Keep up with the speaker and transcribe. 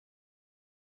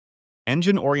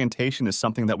Engine orientation is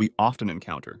something that we often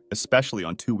encounter, especially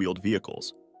on two-wheeled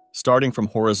vehicles, starting from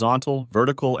horizontal,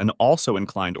 vertical, and also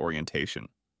inclined orientation.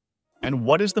 And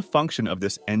what is the function of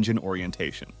this engine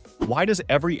orientation? Why does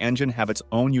every engine have its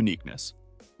own uniqueness?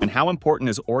 And how important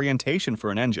is orientation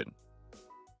for an engine?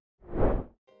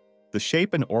 The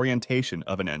shape and orientation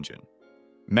of an engine.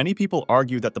 Many people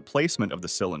argue that the placement of the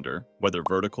cylinder, whether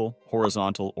vertical,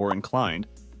 horizontal, or inclined,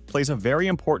 plays a very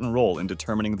important role in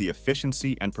determining the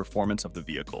efficiency and performance of the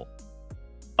vehicle.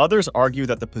 Others argue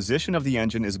that the position of the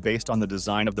engine is based on the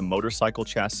design of the motorcycle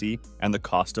chassis and the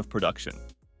cost of production.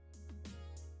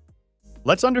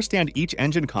 Let's understand each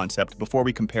engine concept before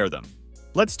we compare them.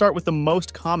 Let's start with the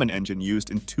most common engine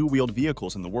used in two-wheeled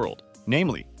vehicles in the world,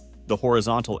 namely, the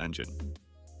horizontal engine.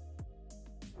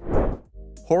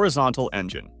 Horizontal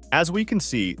engine. As we can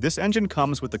see, this engine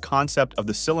comes with the concept of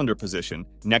the cylinder position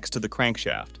next to the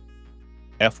crankshaft.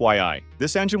 FYI,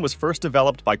 this engine was first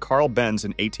developed by Carl Benz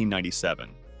in 1897.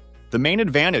 The main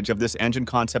advantage of this engine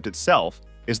concept itself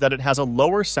is that it has a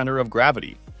lower center of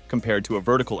gravity compared to a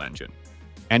vertical engine.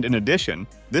 And in addition,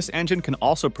 this engine can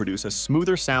also produce a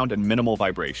smoother sound and minimal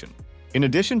vibration. In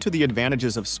addition to the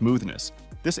advantages of smoothness,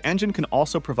 this engine can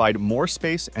also provide more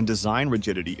space and design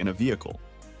rigidity in a vehicle.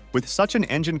 With such an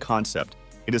engine concept,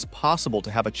 it is possible to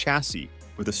have a chassis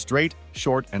with a straight,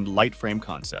 short, and light frame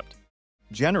concept.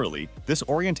 Generally, this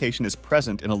orientation is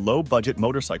present in a low-budget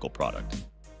motorcycle product.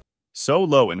 So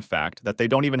low, in fact, that they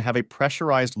don't even have a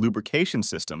pressurized lubrication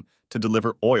system to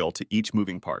deliver oil to each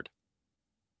moving part.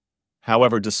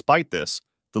 However, despite this,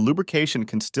 the lubrication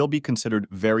can still be considered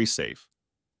very safe.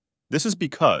 This is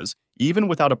because, even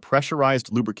without a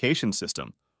pressurized lubrication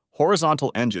system,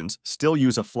 horizontal engines still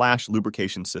use a flash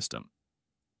lubrication system.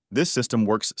 This system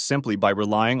works simply by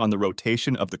relying on the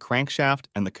rotation of the crankshaft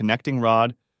and the connecting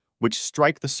rod, which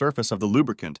strike the surface of the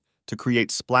lubricant to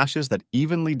create splashes that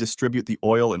evenly distribute the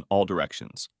oil in all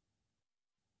directions.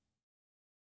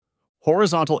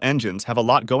 Horizontal engines have a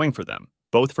lot going for them,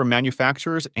 both for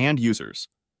manufacturers and users.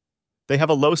 They have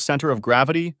a low center of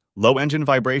gravity, low engine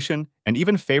vibration, and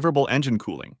even favorable engine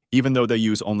cooling, even though they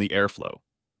use only airflow.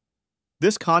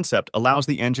 This concept allows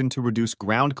the engine to reduce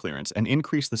ground clearance and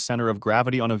increase the center of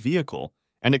gravity on a vehicle,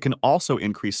 and it can also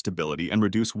increase stability and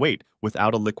reduce weight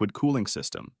without a liquid cooling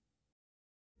system.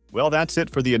 Well, that's it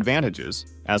for the advantages.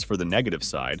 As for the negative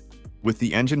side, with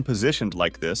the engine positioned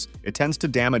like this, it tends to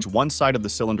damage one side of the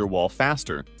cylinder wall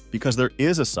faster because there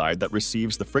is a side that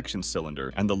receives the friction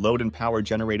cylinder and the load and power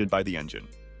generated by the engine.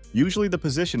 Usually the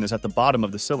position is at the bottom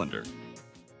of the cylinder.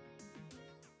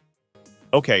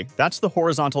 Okay, that's the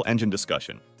horizontal engine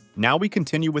discussion. Now we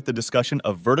continue with the discussion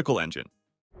of vertical engine.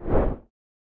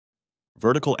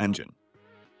 Vertical engine.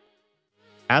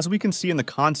 As we can see in the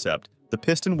concept, the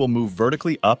piston will move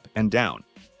vertically up and down,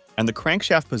 and the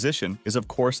crankshaft position is of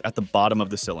course at the bottom of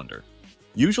the cylinder.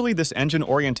 Usually this engine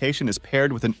orientation is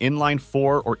paired with an inline-4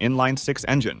 or inline-6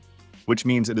 engine, which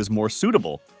means it is more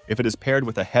suitable if it is paired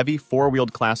with a heavy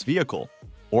four-wheeled class vehicle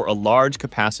or a large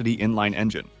capacity inline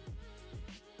engine.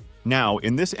 Now,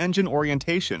 in this engine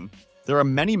orientation, there are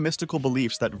many mystical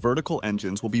beliefs that vertical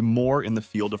engines will be more in the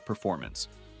field of performance.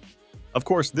 Of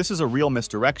course, this is a real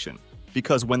misdirection,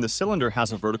 because when the cylinder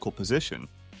has a vertical position,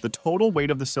 the total weight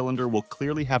of the cylinder will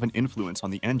clearly have an influence on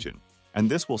the engine, and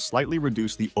this will slightly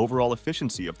reduce the overall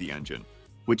efficiency of the engine,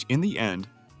 which in the end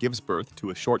gives birth to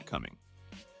a shortcoming.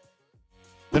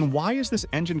 Then why is this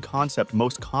engine concept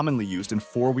most commonly used in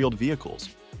four-wheeled vehicles?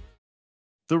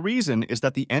 The reason is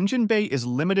that the engine bay is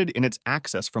limited in its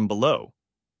access from below.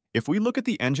 If we look at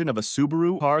the engine of a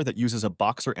Subaru car that uses a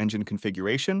boxer engine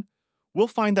configuration, we'll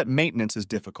find that maintenance is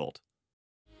difficult.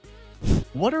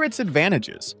 What are its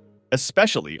advantages,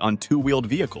 especially on two-wheeled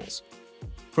vehicles?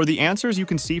 For the answers, you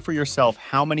can see for yourself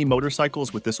how many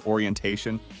motorcycles with this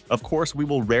orientation, of course, we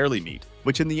will rarely meet,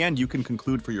 which in the end you can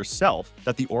conclude for yourself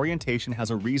that the orientation has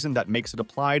a reason that makes it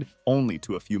applied only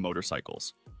to a few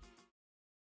motorcycles.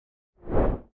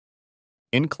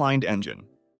 Inclined engine.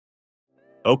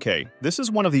 Okay, this is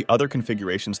one of the other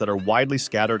configurations that are widely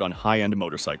scattered on high-end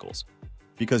motorcycles,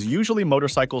 because usually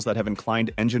motorcycles that have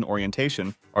inclined engine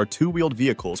orientation are two-wheeled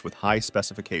vehicles with high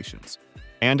specifications.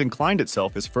 And inclined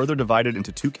itself is further divided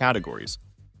into two categories.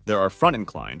 There are front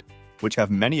inclined, which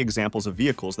have many examples of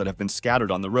vehicles that have been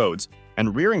scattered on the roads,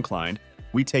 and rear inclined,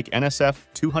 we take NSF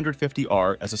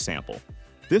 250R as a sample.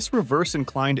 This reverse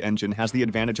inclined engine has the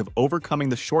advantage of overcoming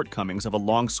the shortcomings of a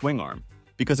long swing arm,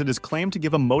 because it is claimed to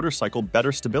give a motorcycle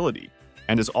better stability,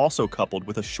 and is also coupled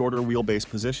with a shorter wheelbase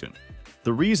position.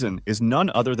 The reason is none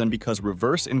other than because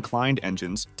reverse inclined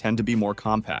engines tend to be more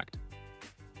compact.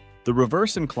 The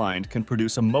reverse inclined can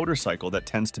produce a motorcycle that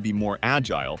tends to be more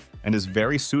agile and is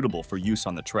very suitable for use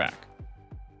on the track.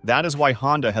 That is why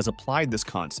Honda has applied this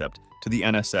concept to the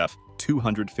NSF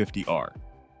 250R.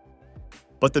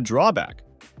 But the drawback,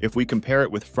 if we compare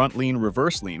it with front lean,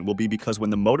 reverse lean, will be because when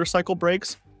the motorcycle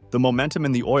brakes, the momentum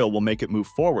in the oil will make it move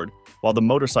forward while the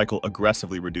motorcycle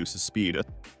aggressively reduces speed.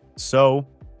 So,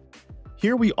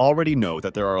 here we already know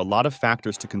that there are a lot of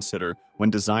factors to consider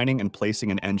when designing and placing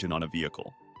an engine on a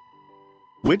vehicle.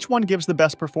 Which one gives the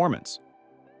best performance?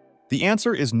 The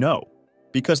answer is no,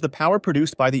 because the power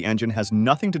produced by the engine has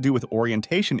nothing to do with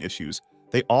orientation issues.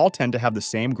 They all tend to have the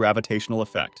same gravitational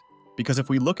effect, because if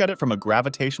we look at it from a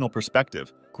gravitational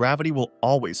perspective, gravity will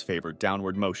always favor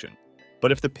downward motion.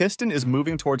 But if the piston is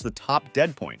moving towards the top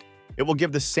dead point, it will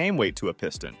give the same weight to a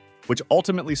piston, which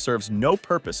ultimately serves no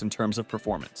purpose in terms of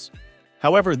performance.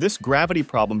 However, this gravity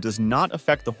problem does not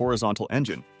affect the horizontal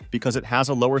engine because it has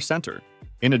a lower center.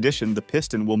 In addition, the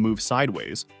piston will move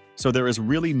sideways, so there is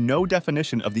really no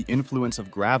definition of the influence of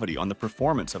gravity on the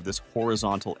performance of this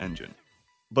horizontal engine.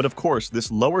 But of course,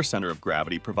 this lower center of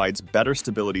gravity provides better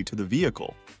stability to the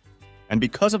vehicle. And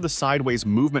because of the sideways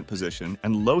movement position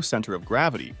and low center of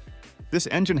gravity, this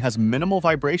engine has minimal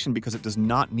vibration because it does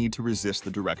not need to resist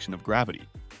the direction of gravity.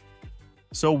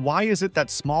 So why is it that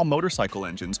small motorcycle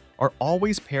engines are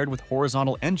always paired with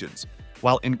horizontal engines,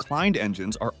 while inclined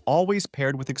engines are always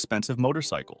paired with expensive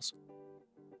motorcycles?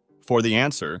 For the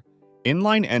answer,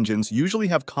 inline engines usually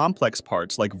have complex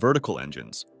parts like vertical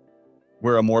engines,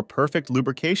 where a more perfect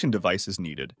lubrication device is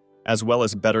needed, as well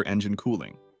as better engine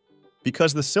cooling.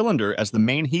 Because the cylinder as the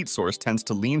main heat source tends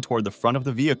to lean toward the front of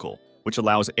the vehicle, which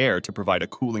allows air to provide a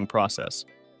cooling process.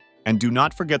 And do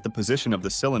not forget the position of the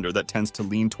cylinder that tends to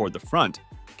lean toward the front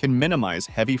can minimize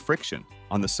heavy friction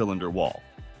on the cylinder wall.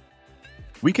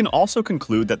 We can also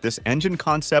conclude that this engine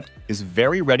concept is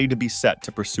very ready to be set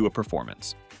to pursue a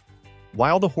performance.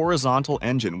 While the horizontal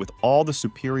engine with all the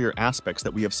superior aspects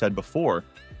that we have said before,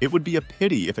 it would be a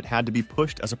pity if it had to be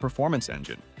pushed as a performance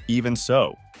engine. Even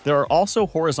so, there are also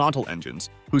horizontal engines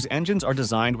whose engines are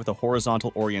designed with a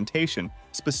horizontal orientation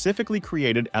specifically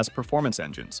created as performance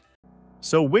engines.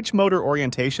 So which motor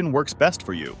orientation works best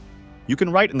for you? You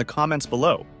can write in the comments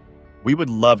below. We would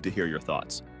love to hear your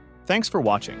thoughts. Thanks for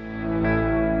watching.